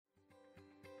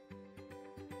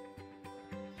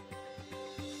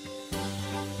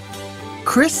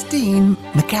Christine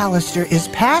McAlister is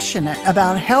passionate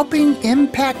about helping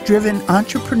impact-driven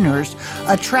entrepreneurs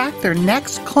attract their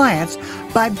next clients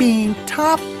by being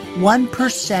top 1%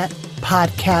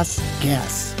 podcast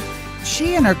guests.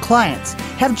 She and her clients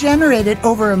have generated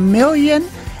over $1 million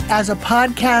as a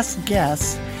podcast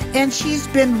guest, and she's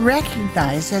been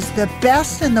recognized as the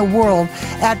best in the world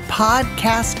at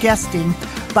podcast guesting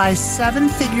by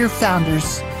seven-figure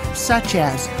founders such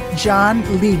as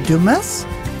John Lee Dumas,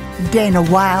 Dana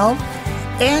Wilde,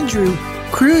 Andrew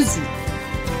Cruzy.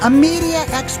 A media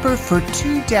expert for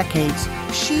 2 decades,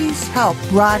 she's helped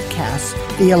broadcast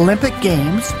the Olympic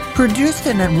Games, produced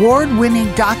an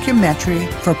award-winning documentary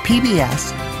for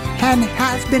PBS, and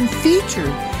has been featured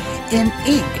in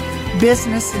Inc.,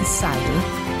 Business Insider,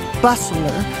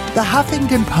 Bustler, The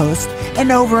Huffington Post,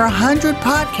 and over 100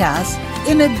 podcasts,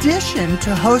 in addition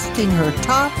to hosting her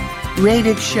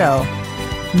top-rated show,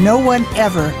 No One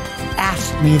Ever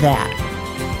Asked Me That.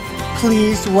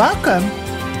 Please welcome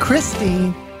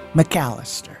Christine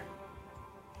McAlister.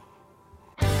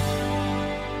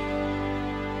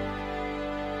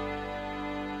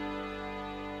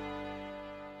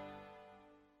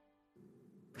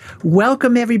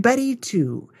 Welcome, everybody,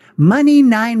 to Money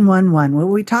 911, where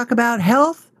we talk about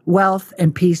health, wealth,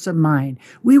 and peace of mind.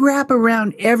 We wrap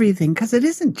around everything because it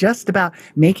isn't just about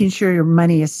making sure your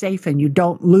money is safe and you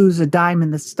don't lose a dime in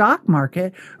the stock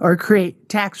market or create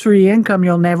tax-free income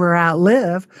you'll never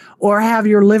outlive or have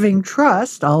your living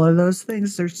trust. All of those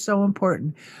things are so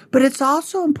important. But it's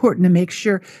also important to make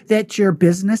sure that your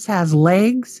business has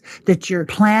legs, that you're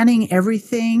planning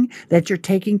everything, that you're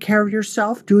taking care of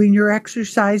yourself, doing your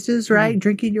exercises, right?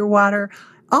 Drinking your water.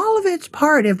 All of it's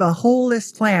part of a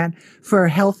holistic plan for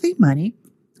healthy money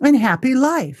and happy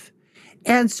life.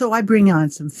 And so I bring on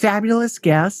some fabulous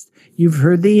guests. You've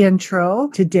heard the intro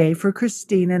today for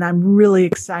Christine, and I'm really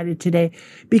excited today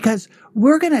because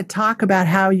we're going to talk about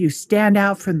how you stand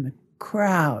out from the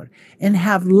crowd and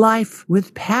have life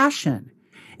with passion.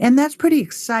 And that's pretty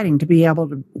exciting to be able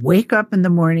to wake up in the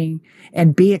morning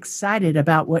and be excited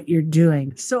about what you're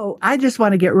doing. So I just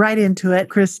want to get right into it.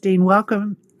 Christine,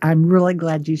 welcome. I'm really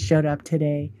glad you showed up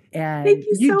today. And thank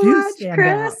you so much,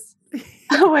 Kris.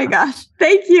 Oh my gosh.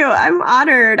 Thank you. I'm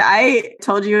honored. I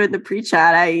told you in the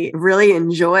pre-chat, I really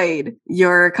enjoyed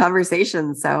your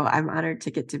conversation. So I'm honored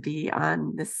to get to be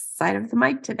on this side of the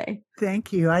mic today.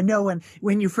 Thank you. I know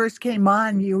when you first came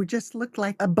on, you just looked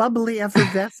like a bubbly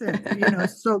effervescent,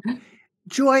 so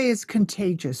joy is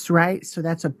contagious, right? So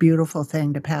that's a beautiful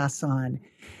thing to pass on.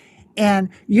 And,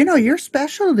 your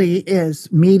specialty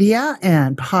is media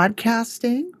and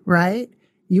podcasting, right?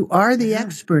 You are the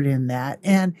expert in that.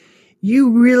 And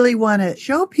you really want to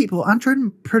show people,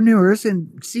 entrepreneurs and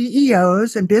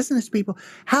CEOs and business people,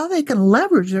 how they can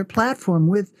leverage their platform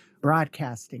with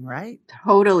broadcasting, right?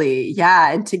 Totally.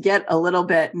 Yeah. And to get a little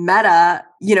bit meta,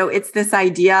 it's this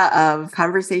idea of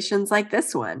conversations like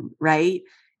this one, right?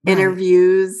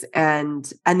 Interviews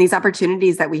and these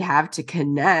opportunities that we have to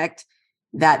connect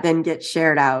that then get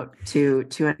shared out to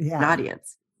an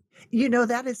audience.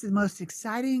 That is the most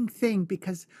exciting thing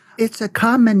because it's a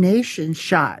combination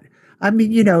shot. I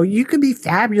mean, you can be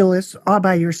fabulous all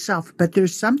by yourself, but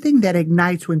there's something that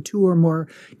ignites when 2 or more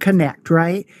connect,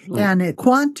 right? And it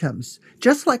quantums.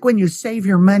 Just like when you save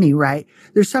your money, right?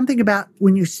 There's something about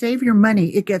when you save your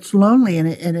money, it gets lonely and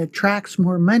it attracts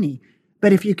more money.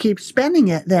 But if you keep spending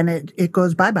it, then it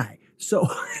goes bye-bye. So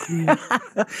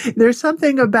there's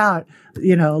something about,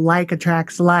 like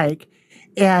attracts like,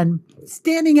 and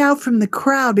standing out from the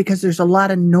crowd because there's a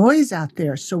lot of noise out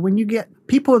there. So when you get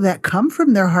people that come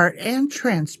from their heart and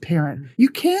transparent, you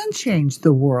can change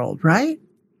the world, right?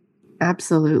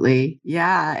 Absolutely.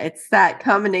 Yeah. It's that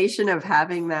combination of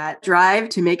having that drive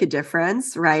to make a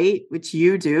difference, right? Which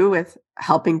you do with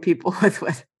helping people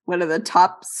with one of the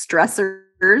top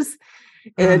stressors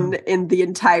in the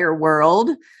entire world.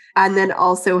 And then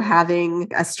also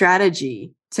having a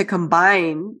strategy to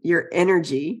combine your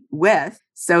energy with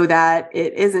so that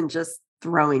it isn't just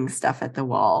throwing stuff at the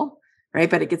wall, right?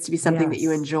 But it gets to be something that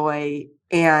you enjoy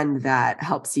and that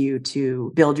helps you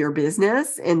to build your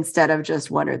business instead of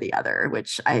just one or the other,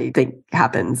 which I think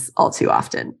happens all too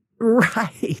often.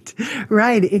 Right.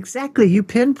 Exactly. You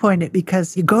pinpoint it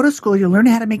because you go to school, you learn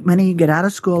how to make money, you get out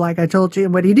of school, like I told you,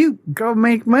 and what do? Go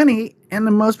make money. And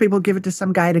then most people give it to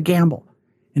some guy to gamble.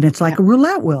 And it's like a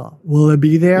roulette wheel. Will it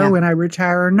be there when I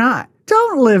retire or not?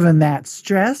 Don't live in that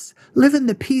stress. Live in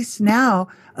the peace now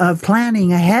of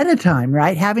planning ahead of time,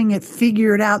 right? Having it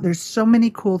figured out. There's so many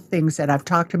cool things that I've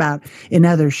talked about in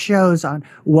other shows on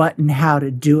what and how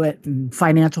to do it and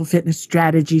financial fitness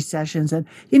strategy sessions. And,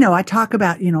 I talk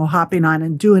about, hopping on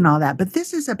and doing all that. But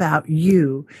this is about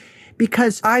you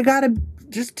because I got to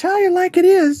just tell you like it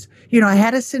is. I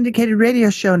had a syndicated radio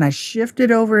show and I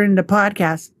shifted over into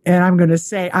podcasts. And I'm going to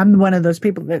say I'm one of those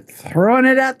people that's throwing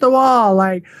it at the wall.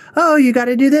 Like, oh, you got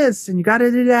to do this and you got to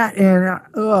do that.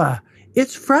 And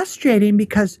it's frustrating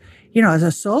because, as a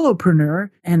solopreneur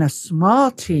and a small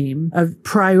team of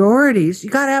priorities, you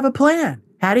got to have a plan.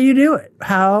 How do you do it?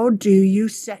 How do you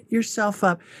set yourself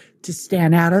up to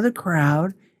stand out of the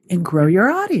crowd and grow your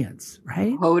audience,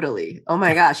 right? Totally. Oh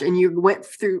my gosh. And you went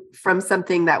through from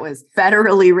something that was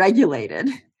federally regulated,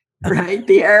 right?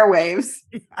 The airwaves.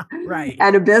 Yeah, right.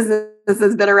 And a business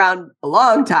that's been around a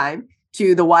long time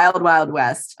to the wild, wild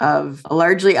west of a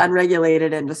largely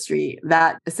unregulated industry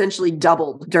that essentially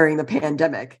doubled during the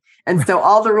pandemic. And so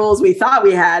all the rules we thought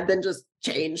we had then just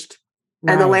changed.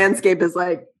 Right. And the landscape is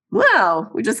like, well,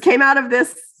 we just came out of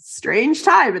this strange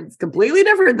time. It's completely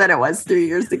different than it was 3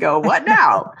 years ago. What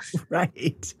now?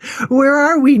 Right. Where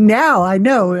are we now? I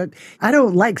know. I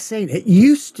don't like saying it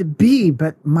used to be,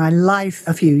 but my life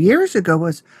a few years ago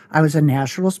was I was a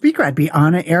national speaker. I'd be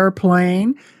on an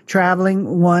airplane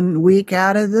traveling 1 week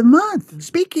out of the month,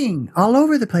 speaking all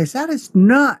over the place. That has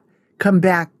not come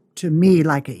back to me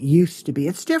like it used to be.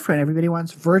 It's different. Everybody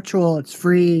wants virtual. It's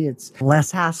free. It's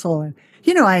less hassle. And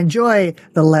I enjoy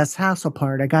the less hassle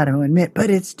part, I got to admit, but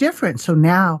it's different. So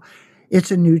now it's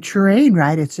a new terrain,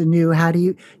 right? It's a new,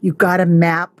 you've got to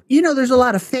map, there's a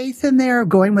lot of faith in there,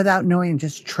 going without knowing,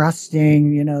 just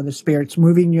trusting, the Spirit's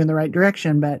moving you in the right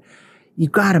direction, but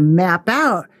you've got to map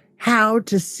out how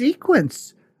to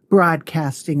sequence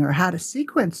broadcasting or how to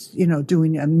sequence,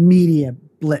 doing a media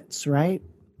blitz, right?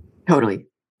 Totally.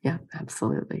 Yeah,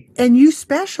 absolutely. And you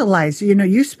specialize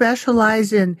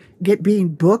in being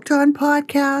booked on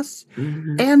podcasts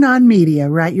and on media,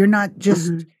 right? You're not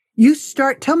just,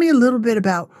 tell me a little bit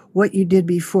about what you did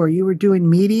before. You were doing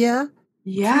media?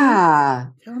 Yeah.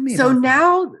 Tell me. So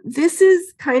now this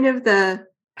is kind of the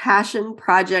passion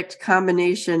project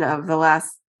combination of the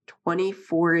last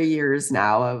 24 years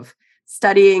now of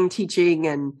studying, teaching,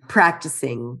 and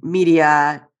practicing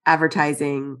media,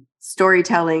 advertising,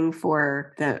 storytelling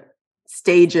for the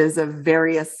stages of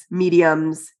various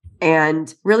mediums,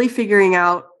 and really figuring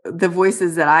out the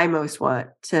voices that I most want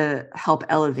to help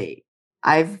elevate.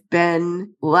 I've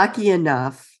been lucky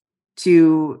enough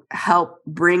to help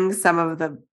bring some of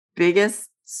the biggest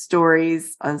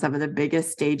stories on some of the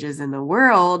biggest stages in the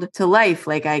world to life.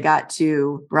 Like I got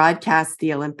to broadcast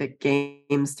the Olympic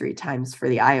Games 3 times for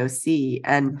the IOC.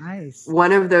 And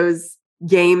one of those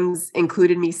games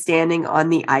included me standing on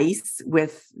the ice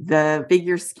with the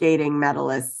figure skating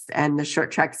medalists and the short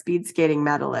track speed skating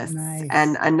medalists. Nice.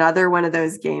 And another one of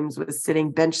those games was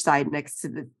sitting benchside next to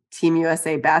the Team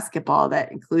USA basketball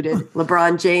that included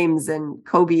LeBron James and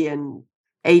Kobe and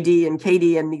AD and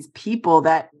KD and these people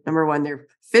that, number one, they're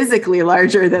physically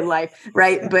larger than life,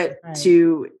 right? But right.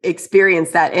 To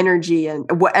experience that energy and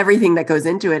everything that goes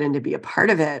into it and to be a part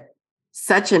of it,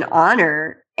 such an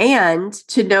honor. And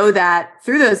to know that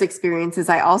through those experiences,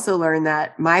 I also learned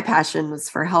that my passion was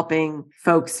for helping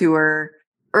folks who were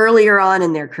earlier on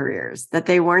in their careers, that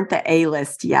they weren't the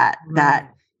A-list yet, Right.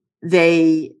 that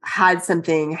they have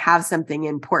something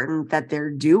important that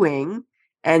they're doing.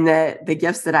 And that the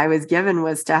gifts that I was given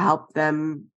was to help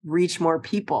them reach more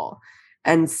people.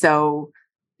 And so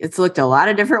it's looked a lot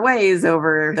of different ways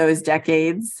over those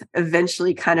decades,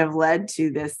 eventually kind of led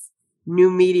to this new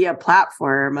media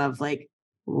platform of like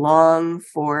long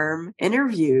form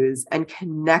interviews and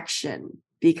connection,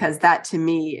 because that to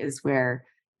me is where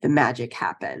the magic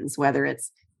happens, whether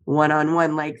it's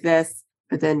one-on-one like this,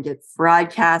 but then gets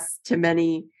broadcast to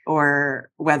many, or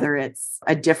whether it's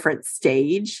a different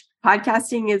stage.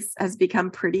 Podcasting has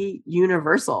become pretty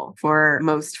universal for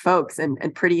most folks and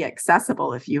pretty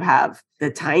accessible if you have the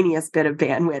tiniest bit of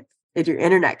bandwidth in your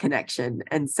internet connection.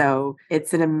 And so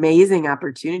it's an amazing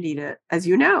opportunity to, as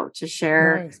you know, to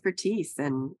share Right. expertise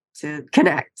and to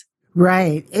connect.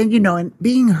 Right. And, and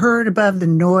being heard above the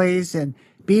noise and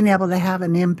being able to have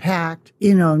an impact,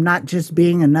 not just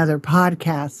being another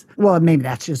podcast. Well, maybe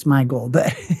that's just my goal,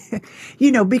 but,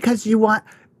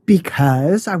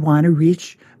 because I want to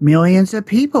reach millions of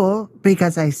people,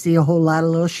 because I see a whole lot of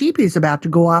little sheepies about to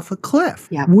go off a cliff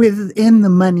within the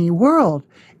money world.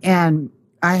 And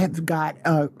I have got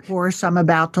a course I'm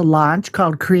about to launch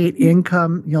called Create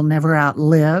Income You'll Never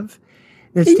Outlive.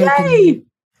 It's taken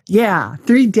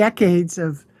 3 decades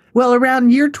of,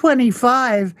 around year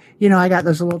 25, I got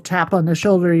this little tap on the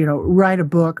shoulder, write a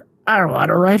book. I don't want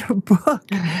to write a book, but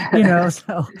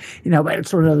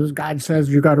it's sort of those God says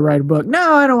you got to write a book.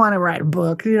 No, I don't want to write a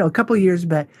book, a couple of years,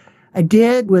 but I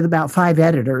did with about 5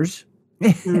 editors.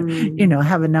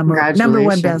 Have a number one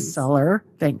Congratulations. bestseller.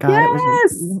 Thank God. It was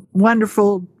Yes. a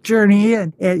wonderful journey,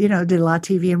 and did a lot of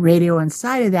TV and radio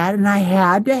inside of that. And I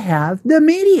had to have the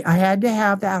media. I had to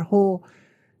have that whole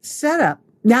setup.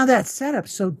 Now that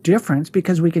setup's so different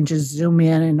because we can just zoom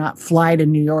in and not fly to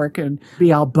New York and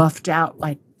be all buffed out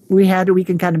like we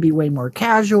can kind of be way more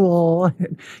casual,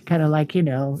 kind of like, in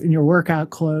your workout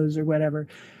clothes or whatever.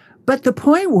 But the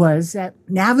point was that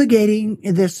navigating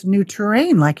this new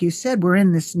terrain, like you said, we're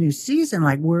in this new season,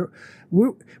 like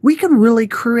we can really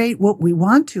create what we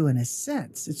want to in a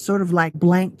sense. It's sort of like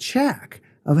blank check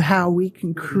of how we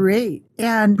can create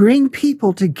and bring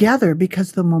people together,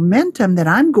 because the momentum that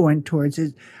I'm going towards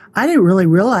is, I didn't really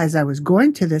realize I was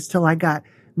going to this till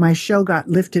my show got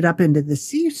lifted up into the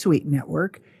C-suite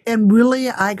network. And really,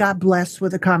 I got blessed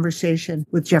with a conversation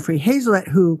with Jeffrey Hazlett,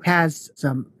 who has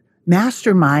some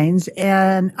masterminds.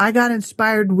 And I got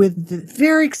inspired with the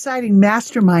very exciting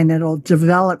mastermind that'll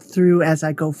develop through as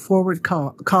I go forward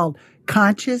called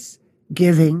Conscious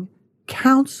Giving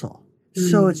Council.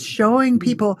 So it's showing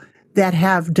people that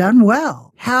have done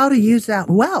well how to use that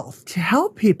wealth to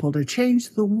help people to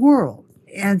change the world.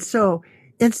 And so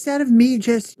instead of me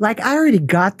just I already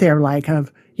got there,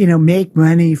 make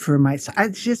money for myself. I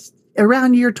just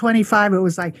around year 25, it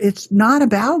was like, it's not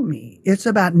about me. It's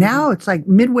about now. It's like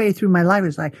midway through my life.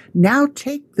 It's like, now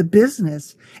take the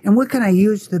business and what can I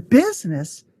use the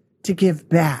business to give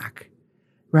back?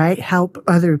 Right? Help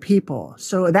other people.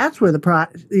 So that's where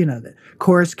the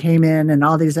course came in and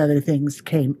all these other things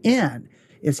came in,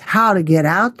 is how to get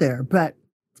out there. But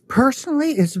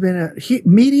personally, it's been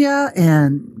media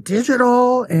and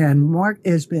digital and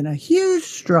has been a huge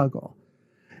struggle.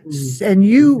 And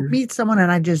you meet someone and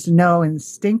I just know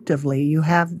instinctively you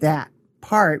have that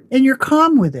part and you're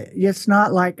calm with it. It's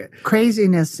not like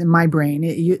craziness in my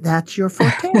brain. That's your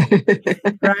forte,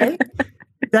 right?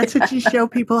 That's what you show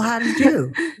people how to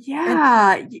do.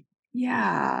 Yeah.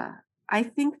 Yeah. I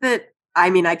think that,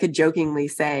 I could jokingly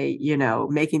say,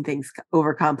 making things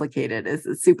overcomplicated is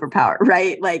a superpower,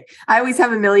 right? Like I always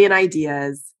have a million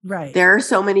ideas. Right. There are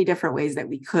so many different ways that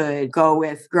we could go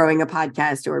with growing a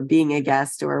podcast or being a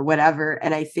guest or whatever.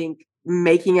 And I think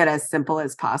making it as simple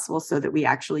as possible so that we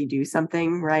actually do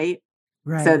something, right?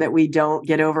 Right. So that we don't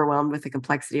get overwhelmed with the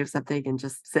complexity of something and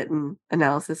just sit in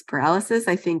analysis paralysis.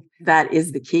 I think that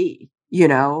is the key,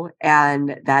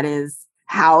 and that is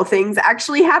how things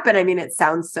actually happen. It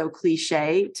sounds so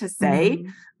cliche to say,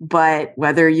 but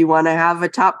whether you want to have a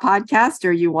top podcast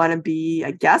or you want to be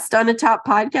a guest on a top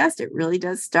podcast, it really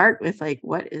does start with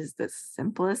what is the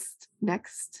simplest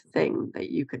next thing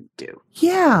that you could do?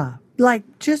 Yeah.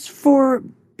 Just for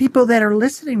people that are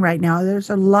listening right now, there's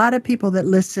a lot of people that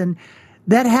listen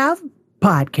that have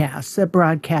podcasts, that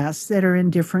broadcast, that are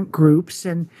in different groups.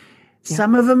 And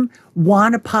some of them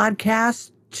want a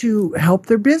podcast to help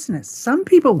their business. Some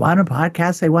people want a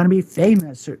podcast, they want to be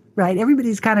famous, right?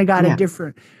 Everybody's kind of got a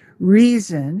different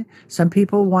reason. Some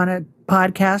people want a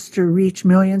podcast to reach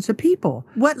millions of people.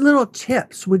 What little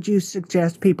tips would you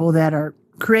suggest people that are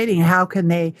creating? How can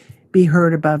they be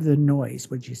heard above the noise,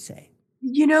 would you say?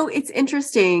 It's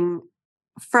interesting.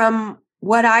 From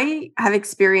what I have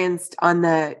experienced on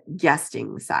the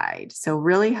guesting side, so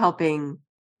really helping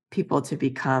people to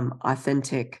become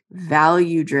authentic,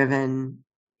 value-driven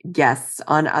guests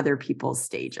on other people's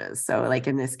stages. So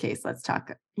in this case, let's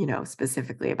talk,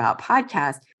 specifically about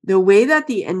podcasts. The way that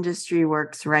the industry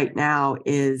works right now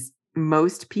is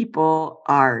most people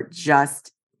are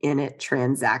just in it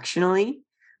transactionally,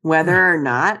 whether or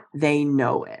not they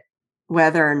know it.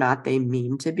 Whether or not they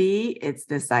mean to be, it's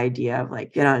this idea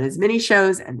of get on as many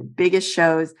shows and the biggest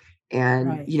shows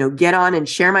and, get on and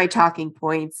share my talking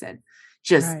points and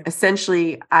just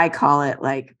essentially, I call it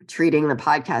treating the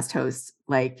podcast host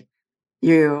like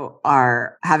you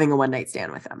are having a one-night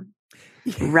stand with them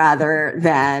rather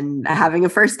than having a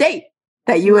first date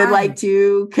that you would like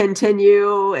to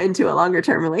continue into a longer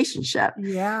term relationship.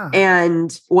 Yeah.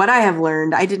 And what I have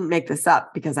learned, I didn't make this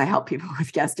up because I help people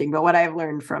with guesting, but what I've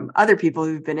learned from other people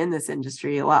who've been in this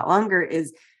industry a lot longer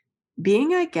is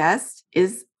being a guest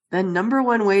is the number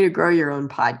one way to grow your own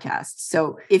podcast.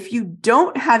 So if you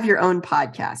don't have your own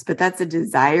podcast, but that's a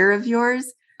desire of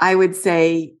yours, I would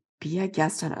say be a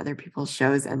guest on other people's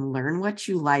shows and learn what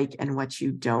you like and what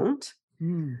you don't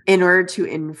in order to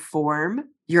inform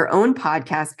your own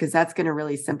podcast, because that's going to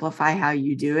really simplify how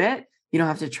you do it. You don't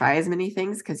have to try as many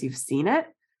things because you've seen it.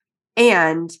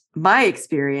 And my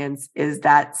experience is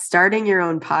that starting your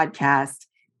own podcast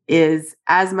is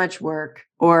as much work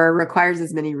or requires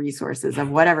as many resources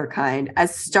of whatever kind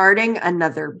as starting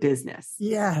another business.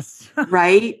 Yes.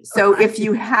 Right? So if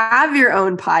you have your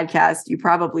own podcast, you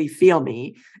probably feel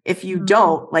me. If you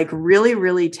don't, like really,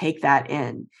 really take that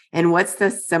in. And what's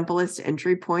the simplest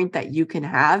entry point that you can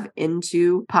have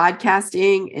into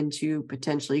podcasting, into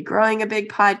potentially growing a big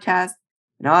podcast,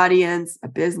 an audience, a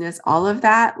business, all of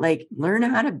that? Like learn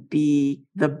how to be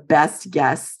the best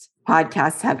guest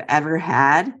podcasts have ever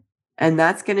had. And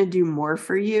that's going to do more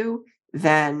for you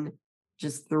than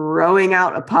just throwing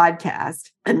out a podcast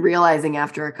and realizing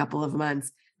after a couple of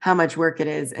months how much work it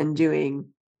is and doing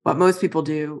what most people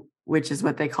do, which is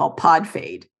what they call pod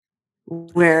fade,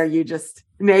 where you just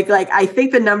make like, I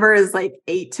think the number is like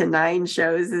 8 to 9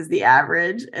 shows is the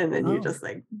average. And then you just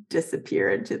like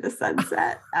disappear into the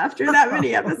sunset after that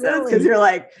many episodes. Because you're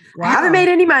like, I haven't made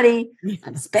any money.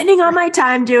 I'm spending all my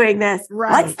time doing this.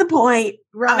 Right. What's the point?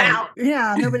 Right. I'm out.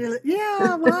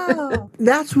 Yeah. Wow.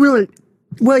 That's really,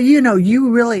 well, you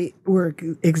really were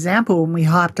an example when we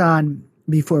hopped on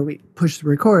before we pushed the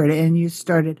record and you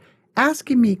started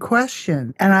asking me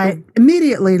questions. And I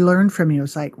immediately learned from you.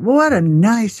 It's like, what a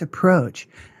nice approach.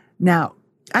 Now,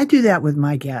 I do that with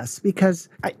my guests because,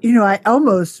 I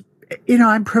almost,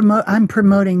 I'm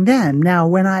promoting them. Now,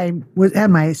 when I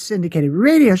had my syndicated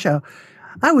radio show,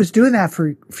 I was doing that for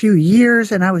a few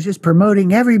years and I was just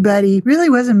promoting everybody. Really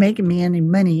wasn't making me any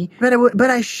money, but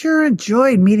I sure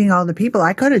enjoyed meeting all the people.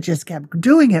 I could have just kept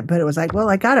doing it, but it was like, well,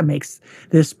 I got to make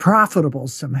this profitable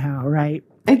somehow, right?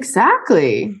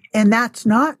 Exactly. And that's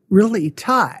not really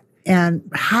taught. And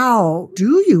how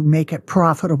do you make it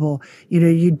profitable?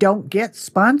 You don't get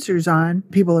sponsors on.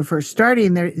 People are first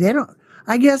starting. They don't,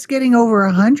 I guess getting over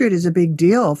 100 is a big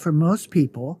deal for most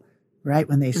people, right?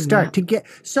 When they start to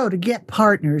get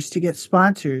partners, to get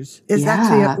sponsors, is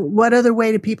what other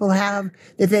way do people have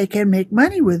that they can make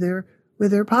money with their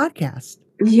podcast?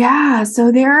 Yeah.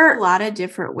 So there are a lot of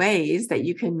different ways that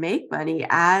you can make money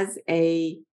as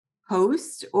a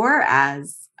host or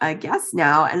as a guest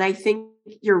now. And I think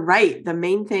you're right. The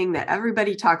main thing that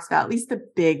everybody talks about, at least the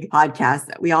big podcasts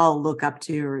that we all look up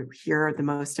to or hear the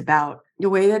most about, the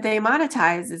way that they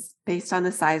monetize is based on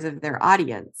the size of their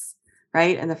audience,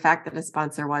 right? And the fact that a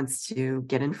sponsor wants to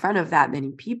get in front of that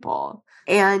many people.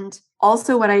 And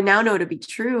also what I now know to be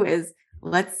true is,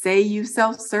 let's say you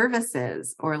sell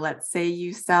services, or let's say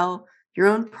you sell your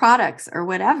own products or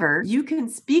whatever, you can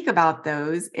speak about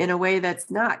those in a way that's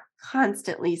not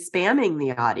constantly spamming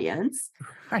the audience,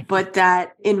 but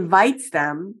that invites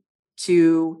them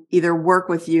to either work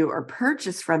with you or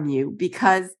purchase from you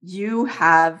because you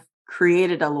have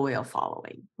created a loyal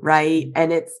following, right?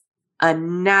 And it's a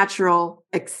natural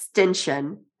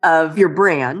extension of your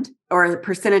brand or a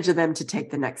percentage of them to take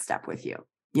the next step with you.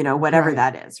 Whatever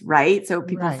that is, right? So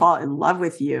people fall in love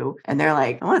with you and they're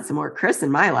like, I want some more Kris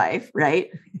in my life, right?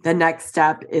 The next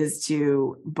step is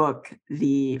to book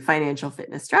the financial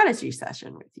fitness strategy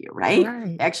session with you,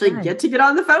 right? Actually get to get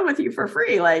on the phone with you for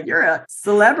free. Like you're a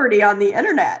celebrity on the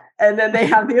internet. And then they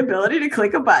have the ability to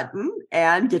click a button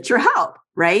and get your help,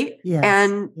 right?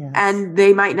 And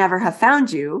they might never have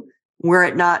found you were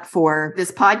it not for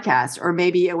this podcast, or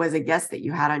maybe it was a guest that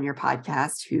you had on your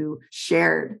podcast who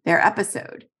shared their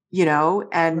episode,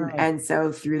 and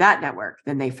so through that network,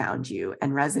 then they found you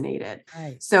and resonated.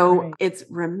 It's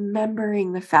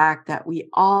remembering the fact that we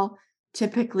all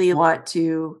typically want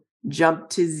to jump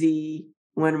to Z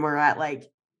when we're at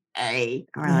like A.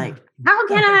 We're like, how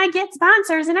can I get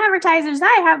sponsors and advertisers?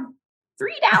 I have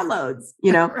 3 downloads,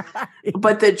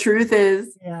 but the truth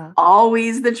is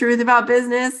always the truth about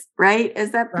business, right? Is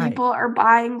that people are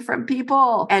buying from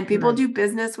people and people do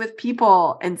business with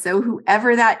people. And so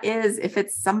whoever that is, if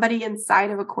it's somebody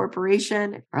inside of a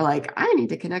corporation or like, I need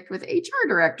to connect with HR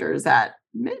directors at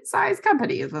mid-sized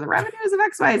companies with revenues of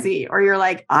XYZ, or you're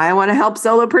like, I want to help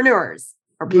solopreneurs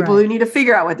or people who need to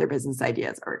figure out what their business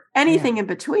ideas or anything in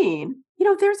between.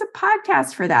 There's a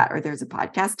podcast for that, or there's a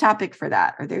podcast topic for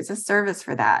that, or there's a service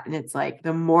for that. And it's like,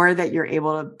 the more that you're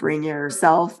able to bring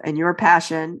yourself and your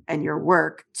passion and your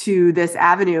work to this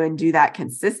avenue and do that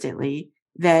consistently,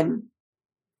 then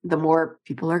the more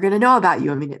people are going to know about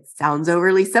you. I mean, it sounds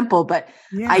overly simple, but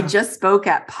I just spoke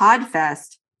at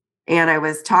PodFest and I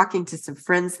was talking to some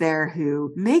friends there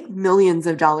who make millions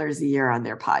of dollars a year on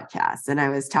their podcasts. And I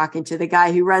was talking to the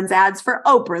guy who runs ads for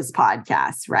Oprah's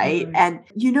podcast, right? And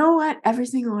you know what? Every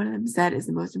single one of them said is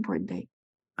the most important thing.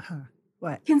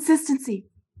 What? Consistency.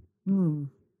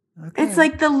 It's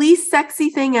like the least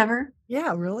sexy thing ever.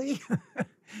 Yeah, really?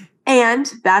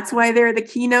 And that's why they're the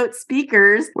keynote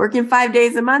speakers working 5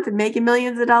 days a month and making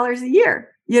millions of dollars a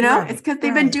year. It's because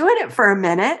they've been doing it for a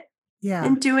minute. Yeah.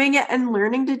 and doing it and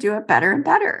learning to do it better and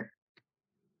better.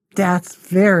 That's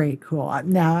very cool.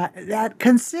 Now, that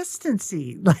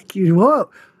consistency, like whoa,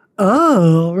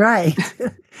 oh, right.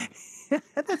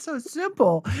 That's so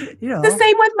simple, The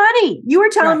same with money. You were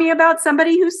telling Right. me about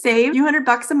somebody who saved a few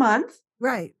 $100 a month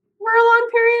Right. for a long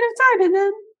period of time and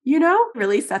then,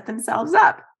 really set themselves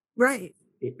up. Right.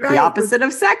 The opposite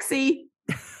of sexy,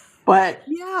 but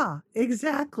yeah,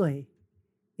 exactly.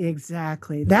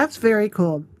 Exactly. That's very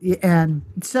cool. And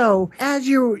so as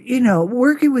you're,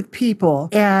 working with people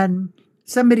and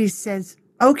somebody says,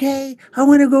 okay, I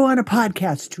want to go on a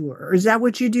podcast tour. Is that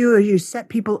what you do? Or you set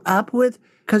people up with?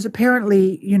 Because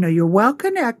apparently, you're well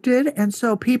connected. And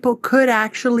so people could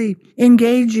actually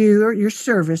engage you or your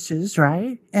services,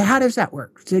 right? And how does that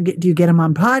work? Do you get them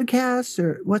on podcasts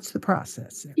or what's the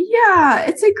process? Yeah,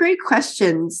 it's a great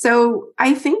question. So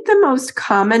I think the most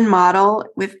common model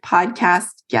with podcast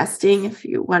guesting, if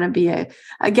you want to be a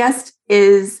guest,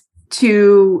 is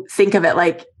to think of it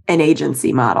like an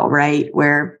agency model, right?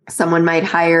 Where someone might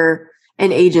hire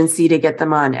an agency to get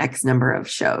them on X number of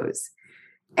shows.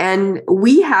 And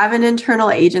we have an internal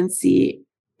agency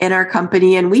in our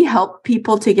company and we help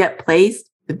people to get placed.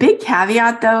 The big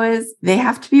caveat though is they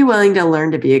have to be willing to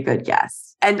learn to be a good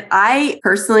guest. And I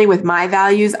personally, with my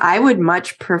values, I would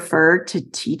much prefer to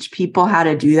teach people how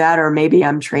to do that. Or maybe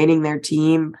I'm training their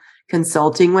team,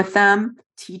 consulting with them,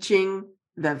 teaching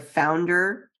the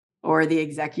founder or the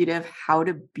executive how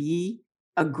to be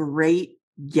a great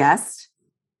guest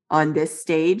on this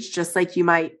stage, just like you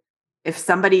might. If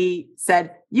somebody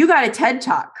said, you got a TED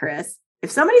Talk, Kris. If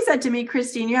somebody said to me,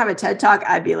 Christine, you have a TED Talk,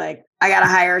 I'd be like, I got to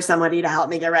hire somebody to help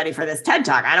me get ready for this TED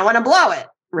Talk. I don't want to blow it,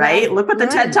 right? Look what the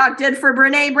TED Talk did for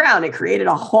Brene Brown. It created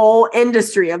a whole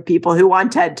industry of people who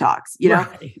want TED Talks,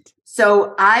 Right.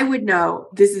 So I would know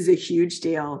this is a huge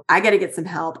deal. I got to get some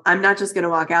help. I'm not just going to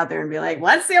walk out there and be like,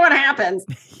 let's see what happens.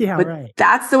 Yeah, but right.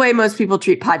 That's the way most people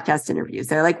treat podcast interviews.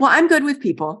 They're like, well, I'm good with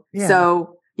people. Yeah.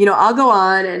 So I'll go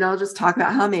on and I'll just talk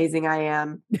about how amazing I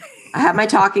am. I have my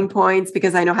talking points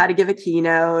because I know how to give a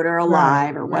keynote or a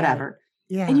live or whatever.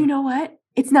 Yeah. And you know what?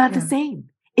 It's not the same.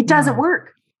 It doesn't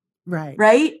work. Right.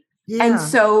 Right. Yeah. And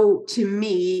so to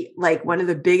me, like one of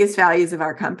the biggest values of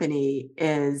our company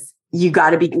is you got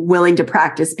to be willing to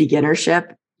practice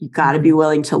beginnership. You got to be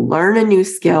willing to learn a new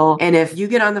skill. And if you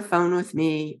get on the phone with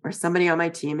me or somebody on my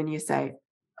team and you say,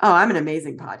 oh, I'm an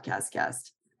amazing podcast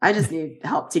guest, I just need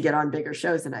help to get on bigger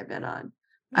shows than I've been on,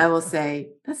 I will say,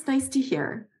 that's nice to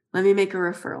hear. Let me make a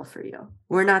referral for you.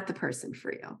 We're not the person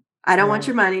for you. I don't want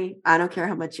your money. I don't care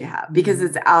how much you have because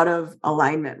it's out of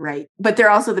alignment, right? But there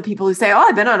are also the people who say, oh,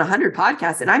 I've been on 100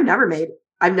 podcasts and I've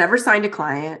never signed a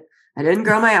client. I didn't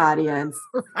grow my audience.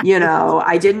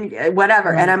 I didn't,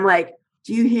 whatever. And I'm like,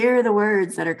 do you hear the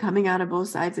words that are coming out of both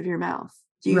sides of your mouth?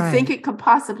 Do you think it could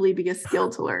possibly be a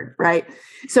skill to learn? Right.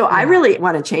 So I really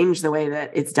want to change the way that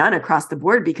it's done across the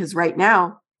board because right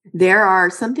now there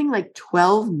are something like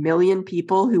 12 million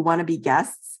people who want to be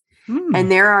guests.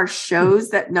 And there are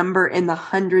shows that number in the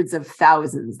hundreds of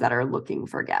thousands that are looking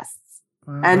for guests.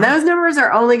 And those numbers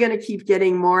are only going to keep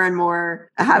getting more and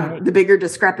more, have the bigger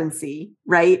discrepancy,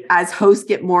 right? As hosts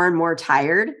get more and more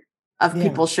tired of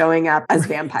people showing up as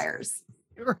vampires.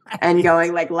 And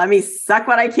going like, let me suck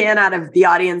what I can out of the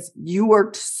audience you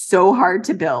worked so hard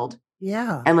to build.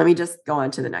 Yeah. And let me just go on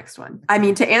to the next one. I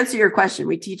mean, to answer your question,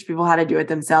 we teach people how to do it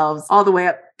themselves all the way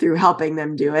up through helping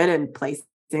them do it and placing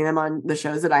them on the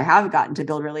shows that I have gotten to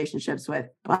build relationships with.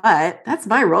 But that's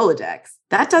my Rolodex.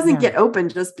 That doesn't get open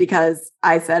just because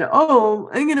I said, oh,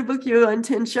 I'm going to book you on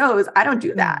 10 shows. I don't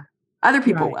do that. Other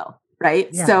people will. Right.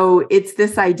 Yeah. So it's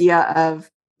this idea of,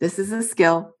 this is a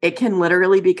skill. It can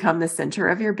literally become the center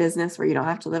of your business where you don't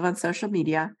have to live on social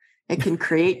media. It can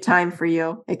create time for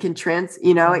you. It can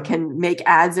it can make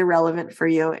ads irrelevant for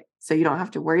you. So you don't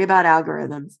have to worry about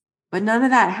algorithms. But none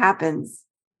of that happens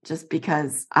just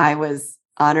because I was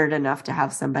honored enough to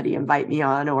have somebody invite me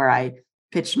on or I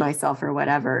pitched myself or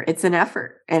whatever. It's an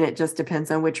effort. And it just depends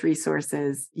on which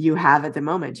resources you have at the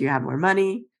moment. Do you have more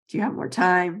money? Do you have more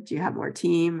time? Do you have more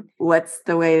team? What's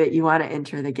the way that you want to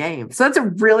enter the game? So that's a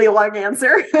really long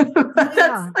answer.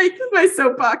 That's like my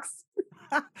soapbox.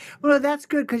 Well, that's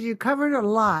good because you covered a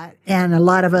lot and a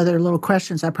lot of other little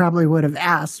questions I probably would have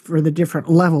asked for the different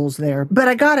levels there. But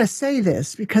I got to say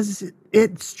this because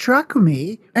it struck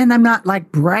me, and I'm not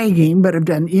like bragging, but I've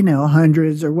done,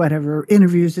 hundreds or whatever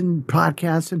interviews and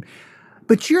podcasts.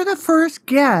 But you're the first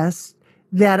guest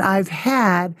that I've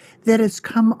had that has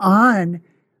come on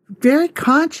very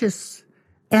conscious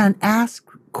and ask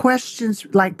questions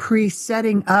like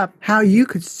pre-setting up how you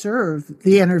could serve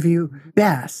the interview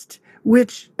best.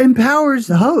 which empowers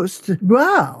the host.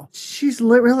 Wow, she's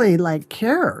really like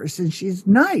cares and she's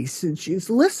nice and she's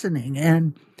listening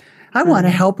and I want to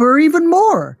help her even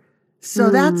more. So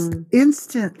that's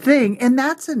instant thing. And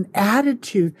that's an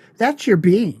attitude. That's your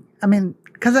being. I mean,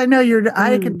 because I know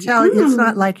I can tell it's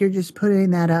not like you're just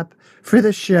putting that up for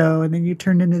the show and then you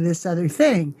turn into this other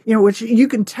thing, which you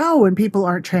can tell when people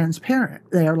aren't transparent.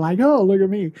 They're like, oh, look at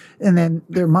me. And then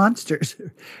they're monsters.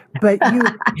 But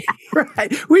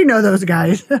right, we know those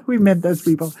guys. We met those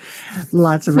people,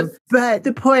 lots of them. But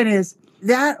the point is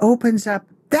that opens up,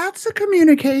 that's a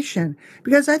communication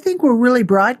because I think we're really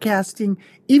broadcasting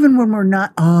even when we're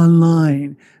not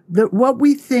online, that what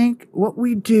we think, what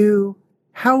we do,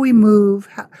 how we move,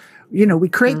 we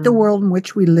create the world in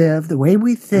which we live, the way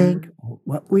we think,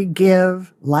 what we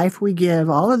give, life we give,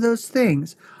 all of those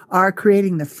things are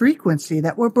creating the frequency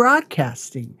that we're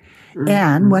broadcasting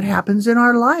and what happens in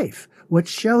our life, what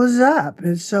shows up.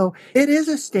 And so it is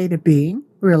a state of being,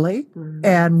 really.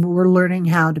 And we're learning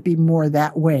how to be more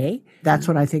that way. That's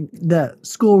what I think the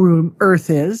schoolroom earth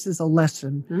is a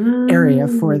lesson area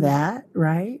for that,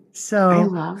 right? So I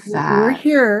love that. We're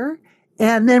here.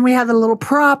 And then we have the little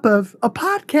prop of a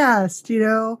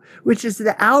podcast, which is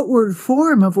the outward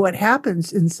form of what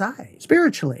happens inside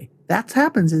spiritually. That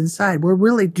happens inside. We're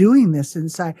really doing this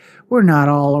inside. We're not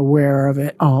all aware of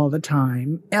it all the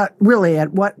time, really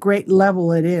at what great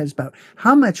level it is, but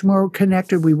how much more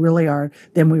connected we really are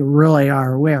than we really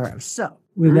are aware of. So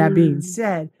with that being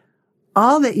said,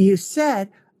 all that you said,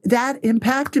 that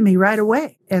impacted me right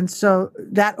away. And so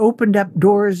that opened up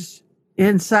doors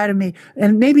inside of me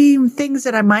and maybe even things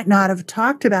that I might not have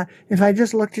talked about if I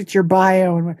just looked at your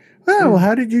bio and went, oh, well,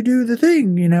 how did you do the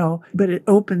thing? But it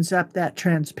opens up that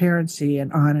transparency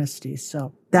and honesty.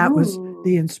 So that was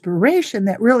the inspiration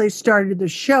that really started the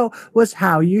show was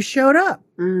how you showed up.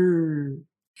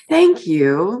 Thank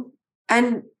you.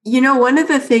 And, one of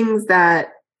the things that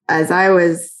as I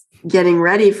was getting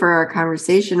ready for our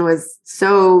conversation was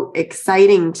so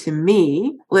exciting to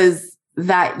me was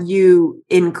that you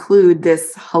include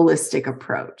this holistic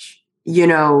approach.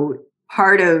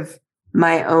 Part of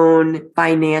my own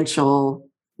financial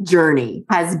journey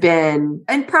has been,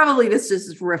 and probably this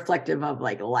is reflective of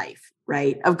like life,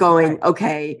 right? Of going,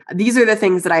 okay, these are the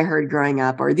things that I heard growing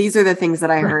up, or these are the things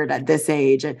that I heard at this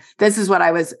age. And this is what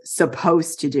I was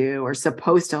supposed to do or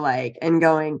supposed to like, and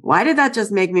going, why did that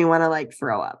just make me want to like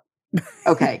throw up?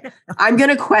 Okay. I'm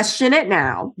going to question it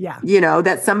now. Yeah.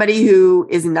 That somebody who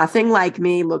is nothing like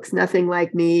me, looks nothing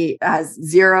like me, has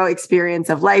zero experience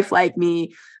of life like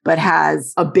me, but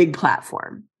has a big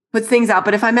platform, puts things out.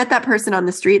 But if I met that person on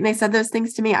the street and they said those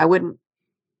things to me, I wouldn't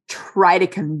try to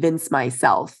convince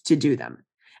myself to do them.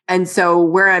 And so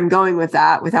where I'm going with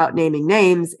that, without naming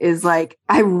names, is like,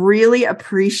 I really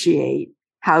appreciate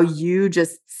how you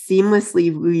just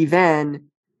seamlessly weave in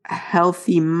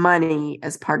healthy money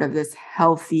as part of this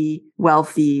healthy,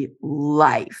 wealthy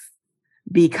life,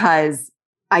 because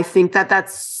I think that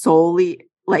that's sorely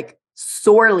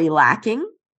lacking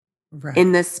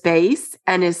in this space.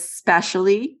 And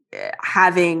especially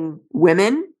having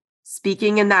women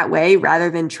speaking in that way, rather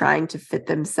than trying to fit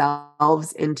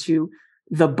themselves into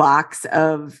the box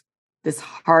of this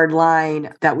hard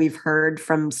line that we've heard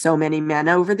from so many men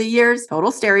over the years,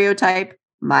 total stereotype.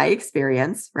 My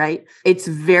experience, right? It's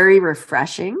very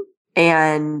refreshing.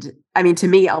 And I mean, to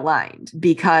me, aligned,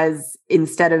 because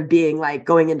instead of being like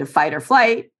going into fight or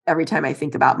flight every time I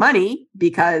think about money,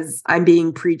 because I'm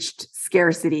being preached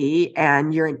scarcity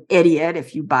and you're an idiot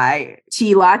if you buy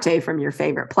tea latte from your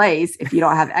favorite place, if you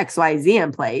don't have XYZ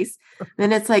in place,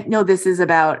 then it's like, no, this is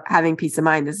about having peace of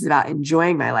mind. This is about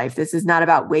enjoying my life. This is not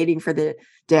about waiting for the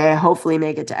day I hopefully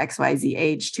make it to XYZ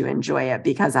age to enjoy it,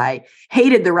 because I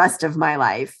hated the rest of my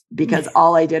life because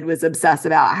all I did was obsess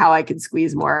about how I could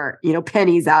squeeze more,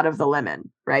 pennies out of the lemon,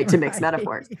 right? To mix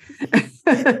metaphors.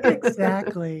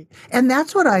 Exactly. And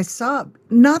that's what I saw.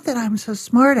 Not that I'm so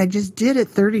smart. I just did it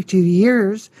 32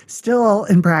 years, still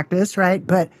in practice, right?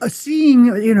 But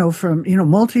seeing, from,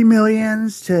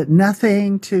 multi-millions to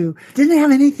nothing to didn't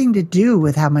have anything to do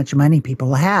with how much money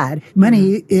people had.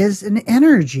 Money is an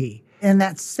energy. And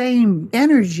that same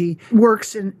energy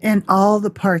works in all the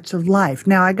parts of life.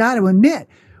 Now, I got to admit,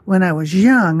 when I was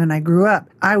young and I grew up,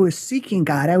 I was seeking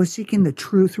God. I was seeking the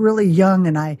truth really young.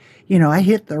 And I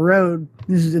hit the road.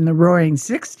 This is in the roaring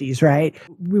 60s, right?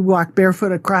 We walked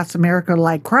barefoot across America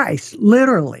like Christ,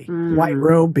 literally. White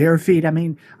robe, bare feet. I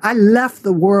mean, I left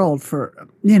the world for,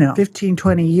 15,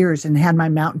 20 years and had my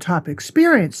mountaintop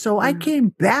experience. So I came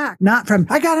back, not from,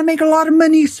 I got to make a lot of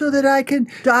money so that I can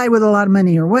die with a lot of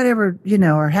money or whatever,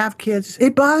 or have kids.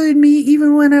 It bothered me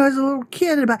even when I was a little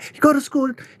kid about, you go to school,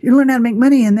 you learn how to make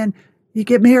money, and then you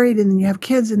get married and then you have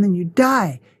kids and then you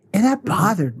die. And that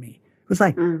bothered me. It was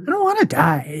like, I don't want to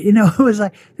die. It was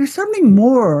like, there's something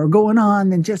more going on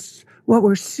than just what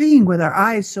we're seeing with our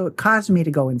eyes. So it caused me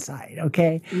to go inside.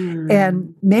 Okay.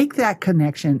 And make that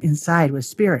connection inside with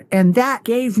spirit. And that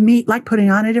gave me, like putting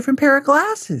on a different pair of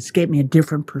glasses, gave me a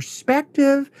different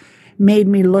perspective, made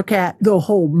me look at the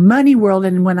whole money world.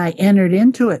 And when I entered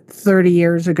into it 30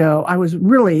 years ago, I was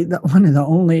really one of the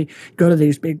only go to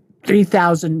these big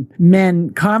 3,000 men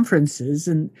conferences.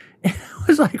 And it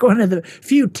was like one of the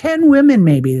few 10 women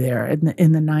maybe there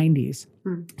in the 90s.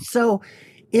 So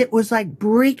it was like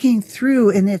breaking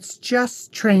through, and it's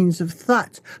just trains of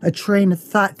thought, a train of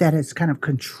thought that is kind of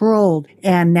controlled.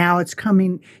 And now it's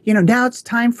coming, now it's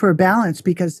time for a balance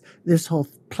because this whole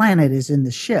planet is in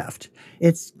the shift.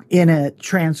 It's in a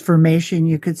transformation,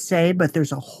 you could say, but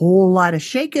there's a whole lot of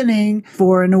shakening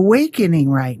for an awakening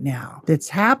right now that's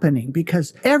happening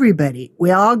because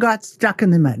we all got stuck in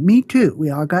the mud. Me too.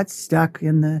 We all got stuck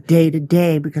in the day to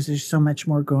day because there's so much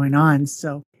more going on.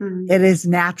 So it is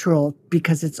natural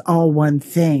because it's all one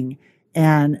thing.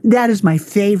 And that is my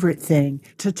favorite thing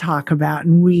to talk about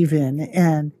and weave in.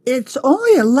 And it's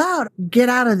only allowed to get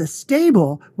out of the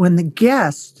stable when the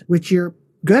guest, which you're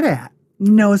good at,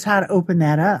 knows how to open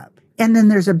that up. And then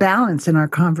there's a balance in our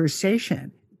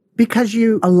conversation because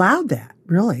you allowed that,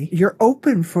 really. You're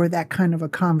open for that kind of a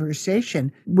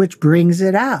conversation, which brings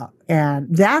it out. And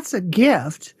that's a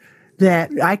gift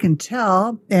that I can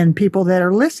tell, and people that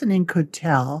are listening could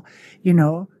tell,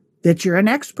 that you're an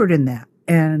expert in that.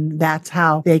 And that's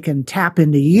how they can tap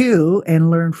into you and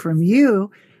learn from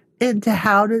you into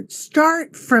how to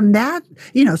start from that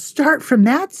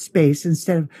space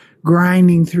instead of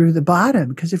grinding through the bottom.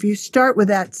 Because if you start with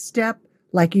that step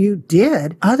like you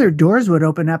did, other doors would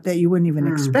open up that you wouldn't even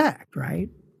expect, right?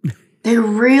 They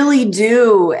really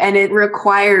do. And it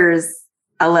requires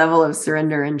a level of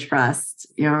surrender and trust.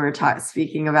 We're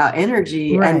speaking about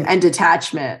energy and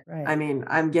detachment. Right. I mean,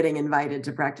 I'm getting invited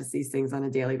to practice these things on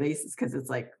a daily basis because it's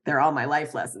like, they're all my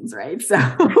life lessons, right? So,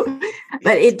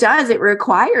 but it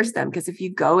requires them, because if you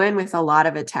go in with a lot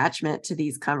of attachment to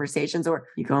these conversations, or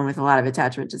you go in with a lot of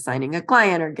attachment to signing a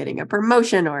client or getting a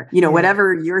promotion or,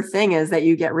 whatever your thing is that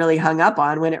you get really hung up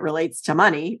on when it relates to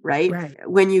money, right?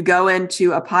 When you go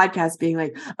into a podcast being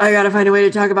like, I got to find a way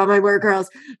to talk about my work or else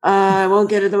I won't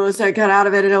get the most I got out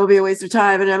of it and it will be a waste of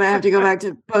time. And I might have to go back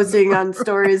to posting on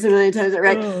stories a million times,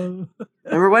 right?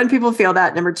 Number one, people feel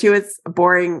that. Number two, it's a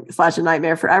boring / a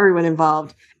nightmare for everyone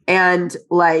involved. And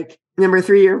number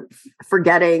three, you're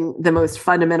forgetting the most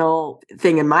fundamental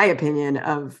thing, in my opinion,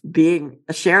 of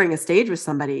sharing a stage with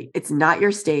somebody. It's not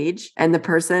your stage. And the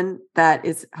person that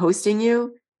is hosting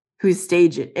you, whose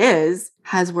stage it is,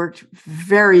 has worked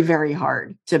very, very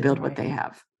hard to build what they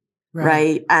have.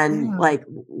 Right. And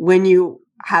when you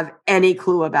have any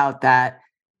clue about that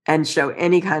and show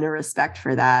any kind of respect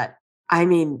for that, I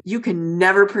mean, you can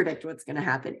never predict what's going to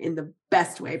happen in the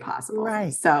best way possible.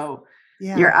 Right. So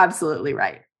you're absolutely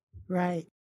right. Right.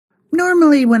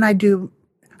 Normally when I do,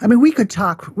 we could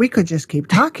just keep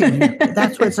talking.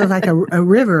 That's what's like a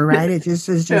river, right? It just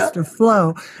is just a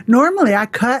flow. Normally I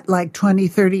cut like 20,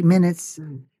 30 minutes,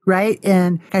 right?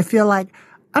 And I feel like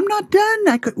I'm not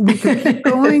done. We could keep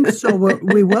going. So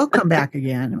we will come back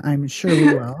again. I'm sure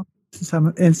we will.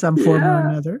 In some form or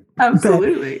another.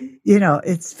 Absolutely. But,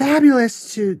 it's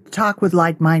fabulous to talk with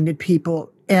like-minded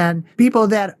people and people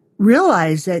that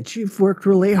realize that you've worked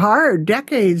really hard,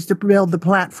 decades to build the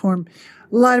platform.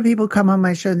 A lot of people come on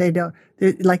my show,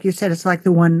 like you said, it's like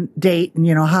the one date and,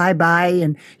 hi, bye.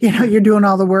 And, you're doing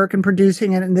all the work and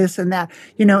producing it and this and that,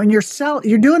 and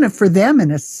you're doing it for them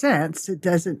in a sense. It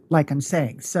doesn't, like I'm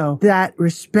saying. So that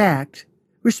respect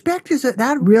is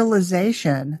that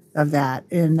realization of that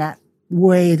in that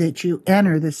way that you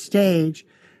enter the stage,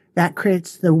 that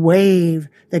creates the wave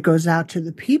that goes out to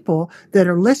the people that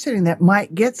are listening, that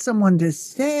might get someone to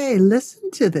say,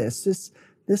 listen to this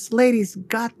lady's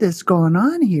got this going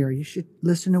on here. You should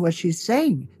listen to what she's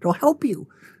saying. It'll help you.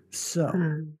 So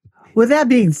with that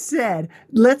being said,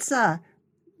 let's,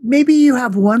 maybe you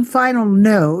have one final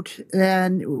note,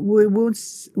 and we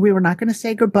were not going to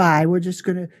say goodbye. We're just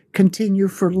going to continue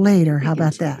for later. How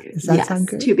about that? Does that sound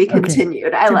good? To be continued.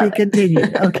 Okay. I love it. To be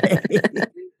continued. Okay.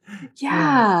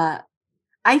 Yeah.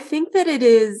 I think that it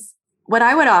is, what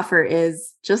I would offer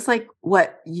is just like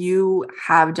what you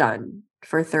have done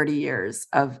for 30 years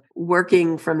of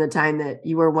working from the time that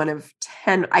you were one of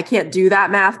 10. I can't do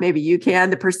that math. Maybe you can.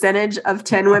 The percentage of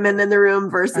 10 women in the room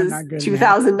versus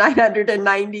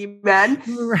 2,990 men.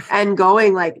 Right. And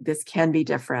going like, this can be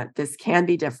different. This can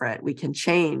be different. We can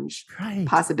change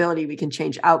possibility. We can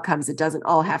change outcomes. It doesn't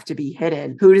all have to be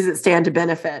hidden. Who does it stand to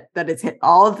benefit? That it's hit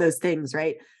all of those things,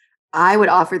 right? I would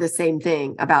offer the same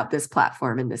thing about this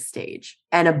platform and this stage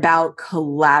and about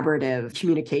collaborative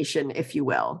communication, if you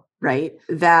will, right?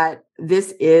 That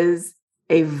this is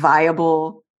a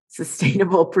viable,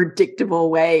 sustainable,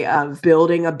 predictable way of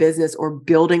building a business or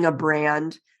building a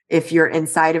brand. If you're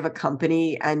inside of a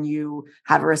company and you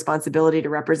have a responsibility to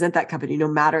represent that company, no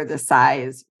matter the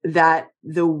size, that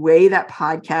the way that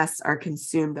podcasts are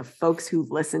consumed, the folks who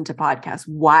listen to podcasts,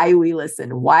 why we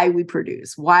listen, why we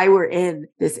produce, why we're in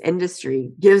this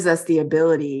industry gives us the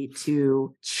ability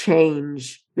to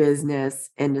change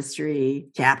business, industry,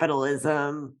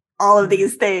 capitalism, all of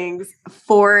these things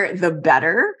for the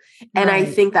better. And I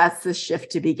think that's the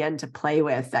shift to begin to play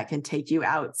with that can take you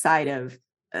outside of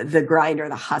the grind or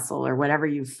the hustle or whatever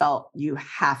you felt you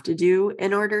have to do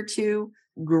in order to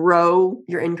grow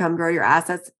your income, grow your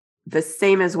assets, the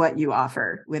same as what you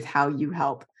offer with how you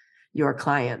help your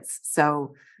clients.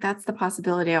 So that's the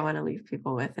possibility I want to leave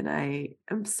people with. And I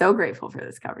am so grateful for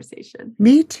this conversation.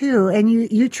 Me too. And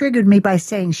you triggered me by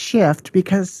saying shift,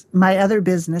 because my other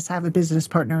business, I have a business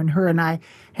partner, and her and I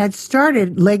had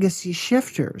started Legacy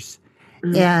Shifters.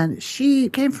 And she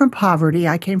came from poverty.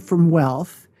 I came from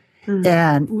wealth.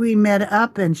 And we met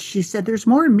up and she said, there's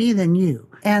more in me than you.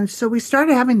 And so we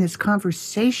started having this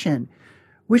conversation,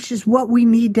 which is what we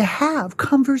need to have,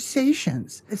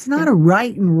 conversations. It's not a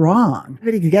right and wrong.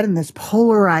 Everybody can get in this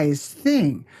polarized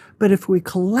thing. But if we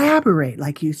collaborate,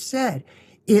 like you said,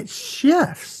 it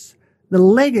shifts the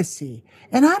legacy.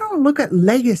 And I don't look at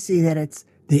legacy that it's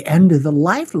the end of the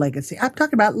life legacy. I'm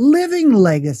talking about living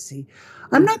legacy.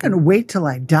 I'm not going to wait till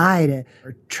I die to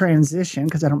transition,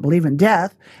 because I don't believe in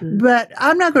death, but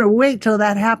I'm not going to wait till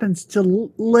that happens to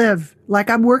live like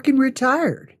I'm working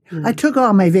retired. I took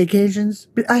all my vacations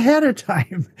ahead of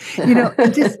time,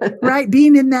 just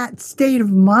being in that state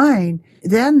of mind.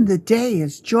 Then the day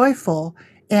is joyful,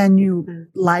 and you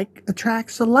like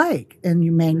attracts alike, and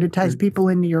you magnetize people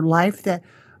into your life that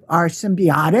are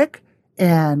symbiotic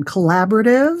and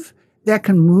collaborative, that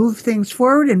can move things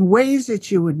forward in ways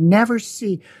that you would never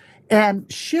see. And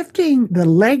shifting the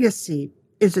legacy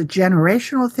is a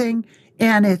generational thing.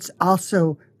 And it's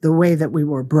also the way that we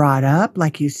were brought up.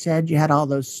 Like you said, you had all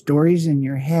those stories in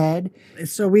your head.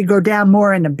 So we go down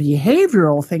more in a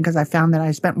behavioral thing, because I found that I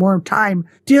spent more time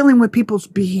dealing with people's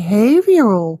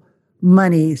behavioral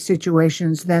money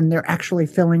situations than they're actually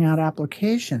filling out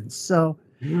applications. So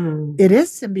it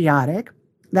is symbiotic.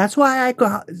 That's why I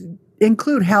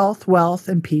include health, wealth,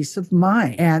 and peace of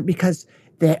mind. And because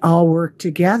they all work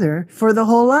together for the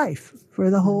whole life,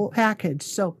 for the whole package.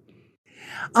 So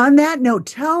on that note,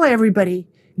 tell everybody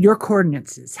your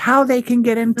coordinates, how they can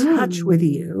get in touch with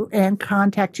you and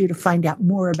contact you to find out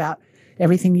more about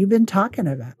everything you've been talking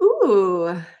about.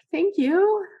 Ooh, thank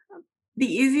you. The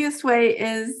easiest way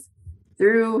is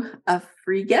through a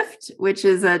free gift, which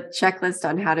is a checklist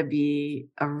on how to be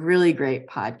a really great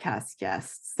podcast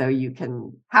guest. So you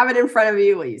can have it in front of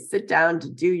you while you sit down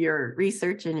to do your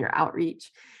research and your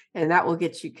outreach. And that will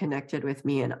get you connected with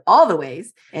me in all the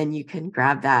ways. And you can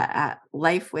grab that at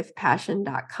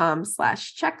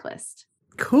lifewithpassion.com/checklist.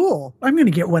 Cool. I'm going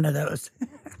to get one of those.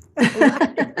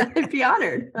 I'd be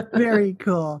honored. Very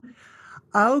cool.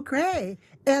 Oh, great.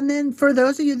 And then for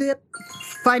those of you that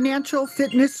financial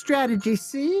fitness strategy,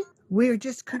 see, we're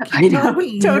just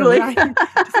totally right?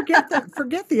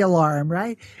 forget the alarm,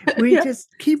 right? We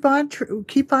just keep on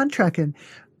trucking.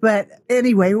 But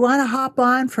anyway, we want to hop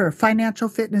on for financial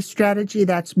fitness strategy.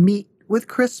 That's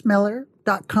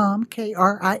meetwithkrismiller.com,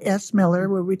 Kris Miller,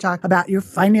 where we talk about your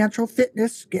financial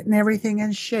fitness, getting everything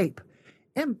in shape,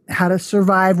 and how to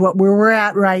survive where we're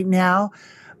at right now.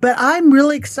 But I'm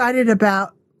really excited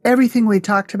about everything we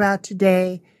talked about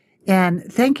today. And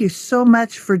thank you so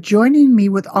much for joining me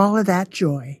with all of that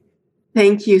joy.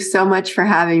 Thank you so much for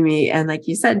having me. And like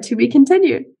you said, to be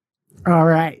continued. All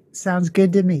right. Sounds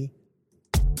good to me.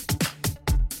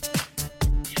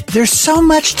 There's so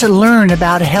much to learn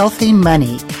about healthy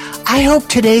money. I hope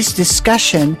today's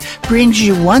discussion brings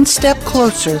you one step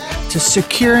closer to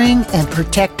securing and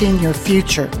protecting your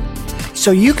future.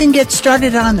 So you can get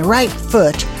started on the right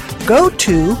foot, go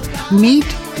to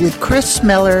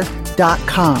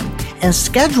meetwithkrismiller.com and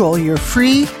schedule your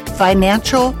free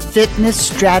financial fitness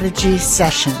strategy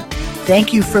session.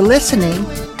 Thank you for listening,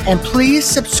 and please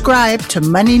subscribe to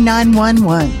Money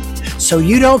 911 so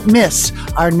you don't miss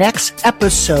our next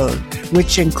episode,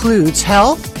 which includes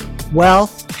health,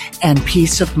 wealth, and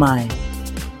peace of mind.